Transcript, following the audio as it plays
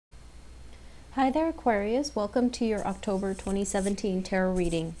Hi there, Aquarius. Welcome to your October 2017 tarot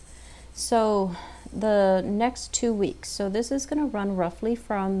reading. So the next 2 weeks, so this is going to run roughly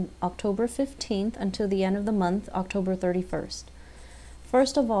from October 15th until the end of the month, October 31st.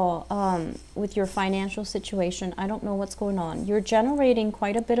 First of all, with your financial situation, I don't know what's going on. You're generating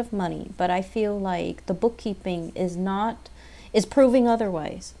quite a bit of money, but I feel like the bookkeeping is proving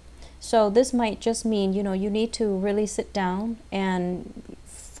otherwise. So this might just mean, you need to really sit down and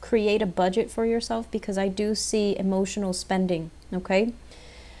create a budget for yourself, because I do see emotional spending, okay?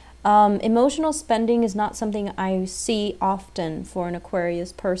 Emotional spending is not something I see often for an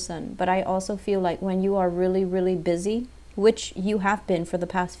Aquarius person, but I also feel like when you are really, really busy, which you have been for the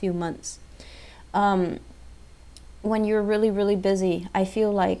past few months, when you're really, really busy, I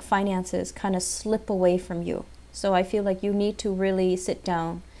feel like finances kind of slip away from you. So I feel like you need to really sit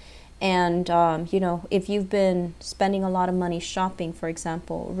down and, if you've been spending a lot of money shopping, for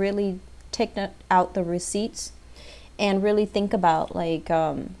example, really take out the receipts and really think about, like,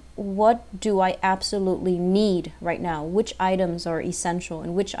 what do I absolutely need right now? Which items are essential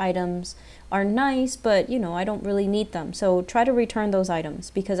and which items are nice, but, I don't really need them. So try to return those items,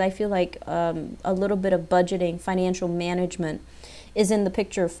 because I feel like a little bit of budgeting, financial management is in the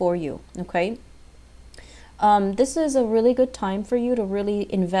picture for you, okay? This is a really good time for you to really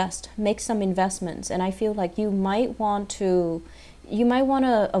make some investments. And I feel like you might want to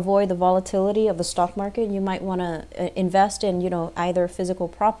avoid the volatility of the stock market. You might want to invest in, either physical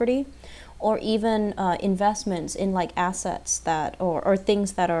property or even investments in like assets that, or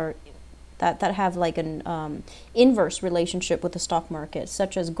things that are, that have like an inverse relationship with the stock market,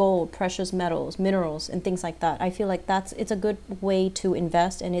 such as gold, precious metals, minerals, and things like that. I feel like it's a good way to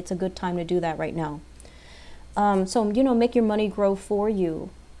invest, and it's a good time to do that right now. So, make your money grow for you.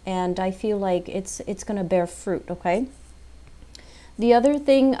 And I feel like it's going to bear fruit, okay? The other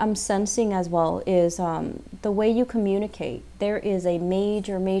thing I'm sensing as well is the way you communicate. There is a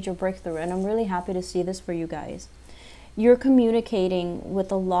major, major breakthrough, and I'm really happy to see this for you guys. You're communicating with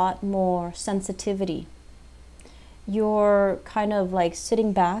a lot more sensitivity. You're kind of like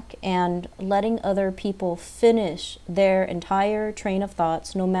sitting back and letting other people finish their entire train of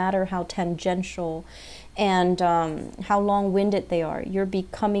thoughts, no matter how tangential and how long-winded they are. You're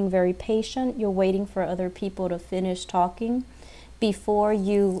becoming very patient. You're waiting for other people to finish talking before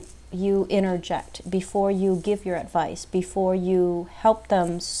you interject, before you give your advice, before you help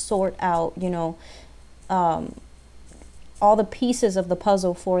them sort out, all the pieces of the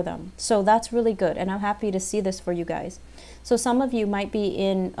puzzle for them. So that's really good, and I'm happy to see this for you guys. So some of you might be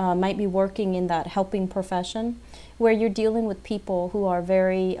working in that helping profession, where you're dealing with people who are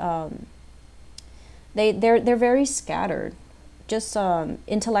very they're very scattered. Just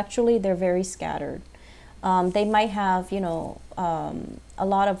intellectually, they're very scattered. They might have, a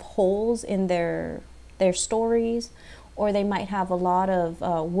lot of holes in their stories, or they might have a lot of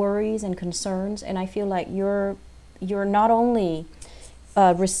worries and concerns. And I feel like you're not only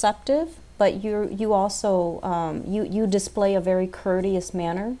receptive, but you also you display a very courteous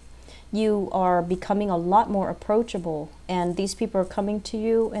manner. You are becoming a lot more approachable, and these people are coming to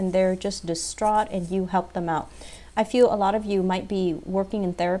you and they're just distraught, and you help them out. I feel a lot of you might be working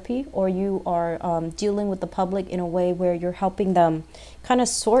in therapy, or you are dealing with the public in a way where you're helping them kind of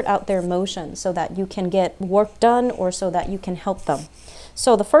sort out their emotions so that you can get work done, or so that you can help them.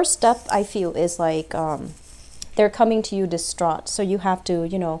 So the first step, I feel, is like they're coming to you distraught. So you have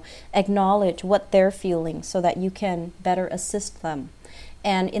to, acknowledge what they're feeling so that you can better assist them.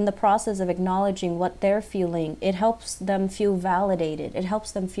 And in the process of acknowledging what they're feeling, it helps them feel validated. It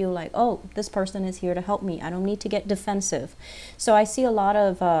helps them feel like, oh, this person is here to help me. I don't need to get defensive. So I see a lot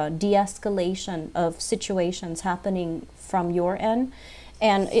of de-escalation of situations happening from your end.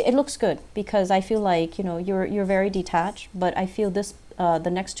 And it looks good, because I feel like, you're very detached. But I feel this, the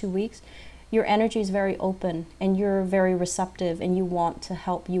next 2 weeks, your energy is very open, and you're very receptive, and you want to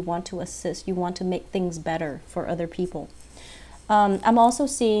help, you want to assist, you want to make things better for other people. I'm also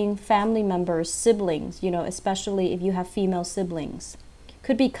seeing family members, siblings, especially if you have female siblings.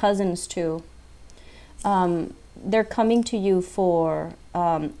 Could be cousins too. They're coming to you for,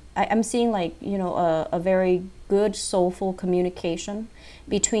 I'm seeing like, a very good soulful communication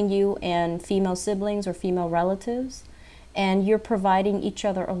between you and female siblings or female relatives. And you're providing each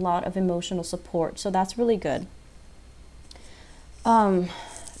other a lot of emotional support. So that's really good.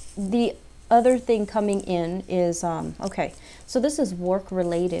 The other thing coming in is, okay, so this is work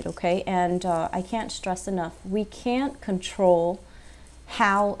related, okay? And I can't stress enough, we can't control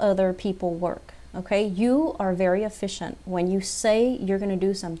how other people work, okay? You are very efficient. When you say you're going to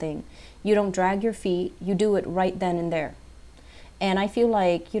do something, you don't drag your feet, you do it right then and there. And I feel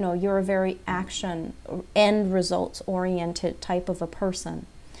like, you know, you're a very action, end results oriented type of a person.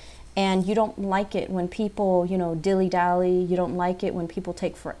 And you don't like it when people, you know, dilly-dally. You don't like it when people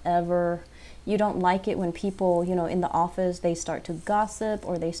take forever. You don't like it when people, you know, in the office, they start to gossip,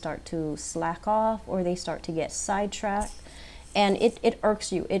 or they start to slack off, or they start to get sidetracked. And it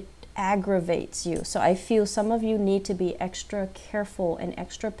irks you. It aggravates you. So I feel some of you need to be extra careful and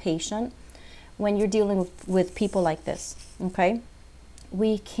extra patient when you're dealing with people like this, okay?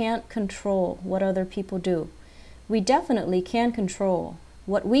 We can't control what other people do. We definitely can control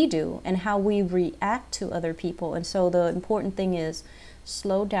what we do and how we react to other people. And so the important thing is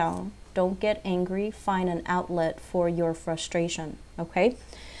slow down, don't get angry, find an outlet for your frustration, okay?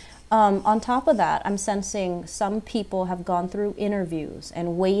 On top of that, I'm sensing some people have gone through interviews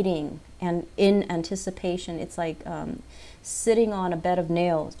and waiting and in anticipation. It's like sitting on a bed of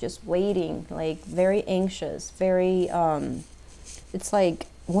nails, just waiting, like very anxious, very, it's like,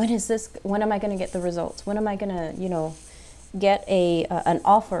 when am I going to get the results? When am I going to, you know, get an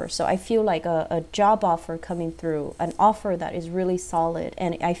offer? So I feel like a job offer coming through, an offer that is really solid.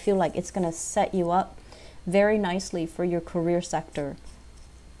 And I feel like it's going to set you up very nicely for your career sector.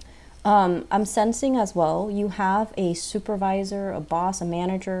 I'm sensing as well, you have a supervisor, a boss, a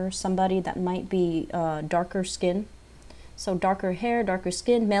manager, somebody that might be darker skin. So darker hair, darker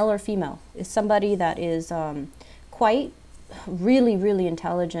skin, male or female. Is somebody that is quite really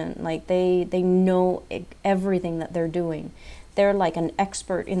intelligent. Like they know everything that they're doing. They're like an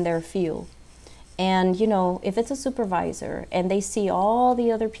expert in their field. And, you know, if it's a supervisor and they see all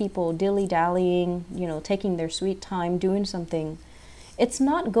the other people dilly-dallying, you know, taking their sweet time doing something, it's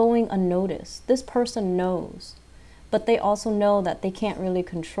not going unnoticed. This person knows, but they also know that they can't really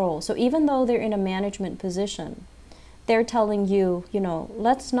control. So even though they're in a management position, they're telling you, you know,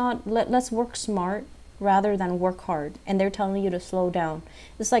 let's work smart rather than work hard. And they're telling you to slow down.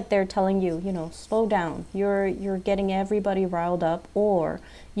 It's like they're telling you, you know, slow down. You're getting everybody riled up, or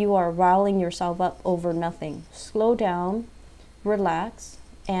you are riling yourself up over nothing. Slow down, relax,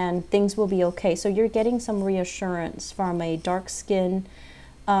 and things will be okay. So you're getting some reassurance from a dark skin.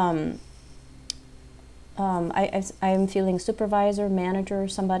 I am feeling supervisor, manager,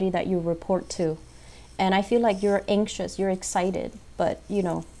 somebody that you report to. And I feel like you're anxious, you're excited, but you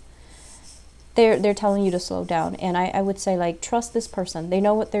know, they're telling you to slow down. And I would say, like, trust this person. They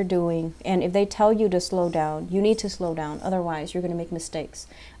know what they're doing. And if they tell you to slow down, you need to slow down. Otherwise, you're going to make mistakes.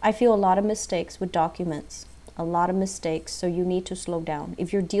 I feel a lot of mistakes with documents. A lot of mistakes, so you need to slow down.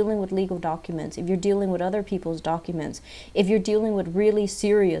 If you're dealing with legal documents, if you're dealing with other people's documents, if you're dealing with really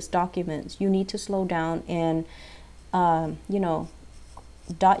serious documents, you need to slow down and, you know,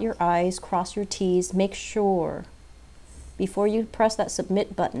 dot your I's, cross your T's, make sure, before you press that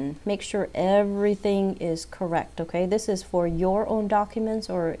submit button, make sure everything is correct, okay? This is for your own documents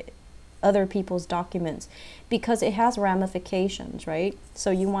or other people's documents, because it has ramifications, right? So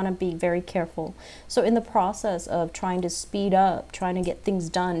you want to be very careful. So in the process of trying to speed up, trying to get things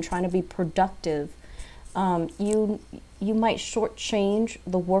done, trying to be productive, you might shortchange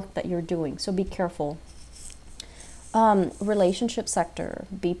the work that you're doing. So be careful. Relationship sector,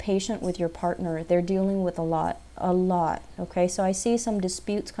 be patient with your partner. They're dealing with a lot, okay? So I see some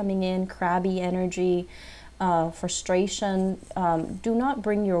disputes coming in, crabby energy, frustration. Do not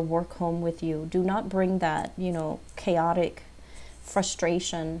bring your work home with you. Do not bring that, you know, chaotic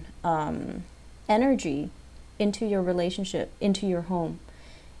frustration energy into your relationship, into your home.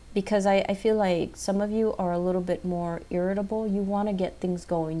 Because I feel like some of you are a little bit more irritable. You want to get things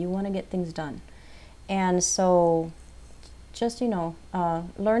going. You want to get things done. And so just, you know,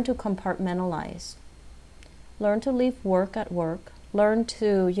 learn to compartmentalize. Learn to leave work at work. Learn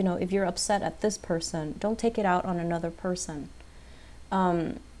to, you know, if you're upset at this person, don't take it out on another person.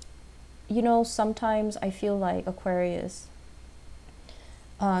 You know, sometimes I feel like, Aquarius,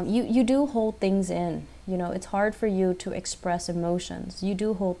 you do hold things in. You know, it's hard for you to express emotions. You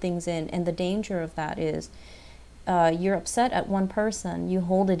do hold things in. And the danger of that is you're upset at one person, you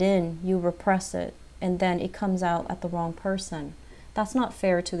hold it in, you repress it, and then it comes out at the wrong person. That's not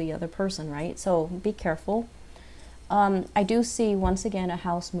fair to the other person, right? So be careful. I do see, once again, a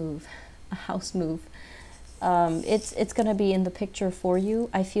house move. A house move. It's going to be in the picture for you.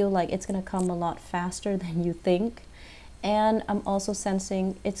 I feel like it's going to come a lot faster than you think. And I'm also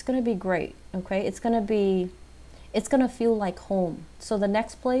sensing it's going to be great, okay? It's going to feel like home. So the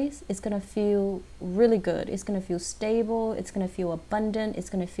next place is going to feel really good. It's going to feel stable. It's going to feel abundant. It's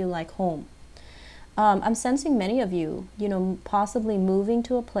going to feel like home. I'm sensing many of you, you know, possibly moving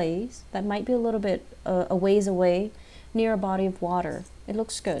to a place that might be a little bit a ways away, near a body of water. It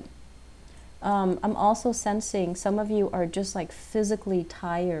looks good. I'm also sensing some of you are just like physically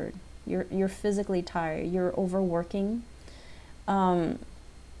tired. You're physically tired. You're overworking.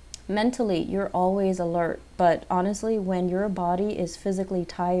 Mentally, you're always alert. But honestly, when your body is physically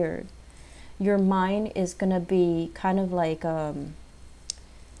tired, your mind is going to be kind of like,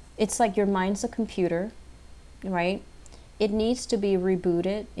 it's like your mind's a computer, right? It needs to be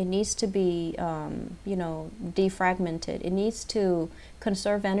rebooted. It needs to be, you know, defragmented. It needs to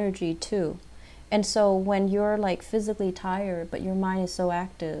conserve energy too. And so when you're like physically tired, but your mind is so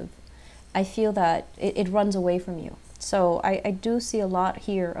active, I feel that it runs away from you. So I do see a lot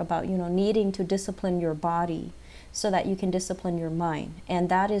here about, you know, needing to discipline your body so that you can discipline your mind. And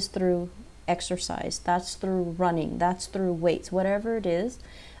that is through exercise. That's through running. That's through weights. Whatever it is,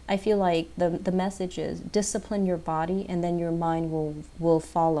 I feel like the message is discipline your body and then your mind will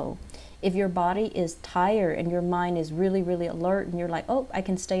follow. If your body is tired and your mind is really, really alert and you're like, oh, I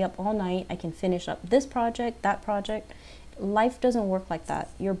can stay up all night, I can finish up this project, that project. Life doesn't work like that.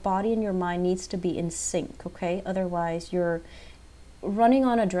 Your body and your mind needs to be in sync, okay? Otherwise, you're running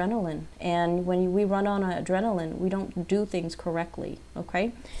on adrenaline. And when we run on adrenaline, we don't do things correctly,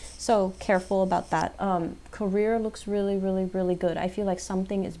 okay? So careful about that. Career looks really, really, really good. I feel like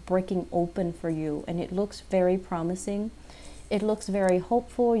something is breaking open for you and it looks very promising. It looks very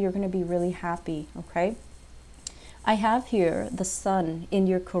hopeful. You're going to be really happy, okay? I have here the sun in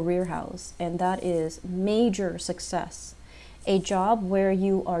your career house, and that is major success. A job where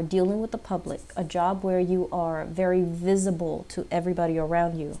you are dealing with the public, a job where you are very visible to everybody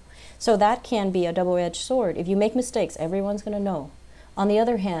around you. So that can be a double-edged sword. If you make mistakes, everyone's going to know. On the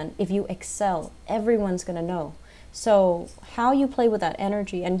other hand, if you excel, everyone's going to know. So how you play with that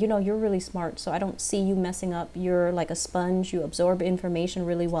energy, and you know, you're really smart, so I don't see you messing up. You're like a sponge. You absorb information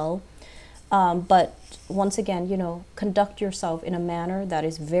really well. But once again, you know, conduct yourself in a manner that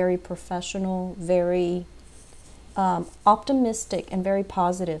is very professional, very optimistic, and very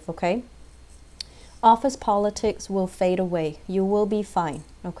positive, okay? Office politics will fade away. You will be fine,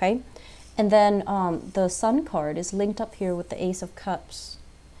 okay? And then the Sun card is linked up here with the Ace of Cups.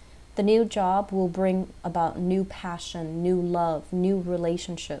 The new job will bring about new passion, new love, new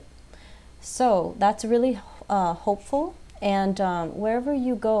relationship. So that's really hopeful. And wherever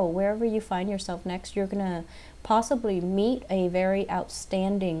you go, wherever you find yourself next, you're going to possibly meet a very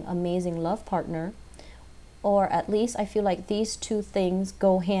outstanding, amazing love partner. Or at least I feel like these two things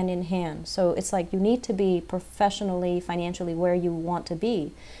go hand in hand. So it's like you need to be professionally, financially where you want to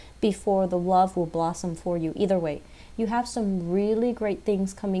be before the love will blossom for you. Either way, you have some really great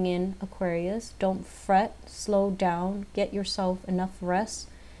things coming in, Aquarius. Don't fret, slow down, get yourself enough rest.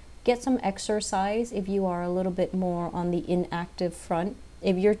 Get some exercise if you are a little bit more on the inactive front.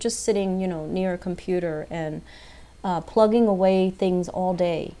 If you're just sitting, you know, near a computer and plugging away things all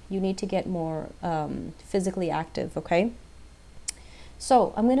day, you need to get more physically active, okay?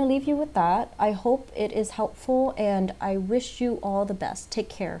 So I'm going to leave you with that. I hope it is helpful and I wish you all the best. Take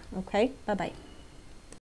care, okay? Bye-bye.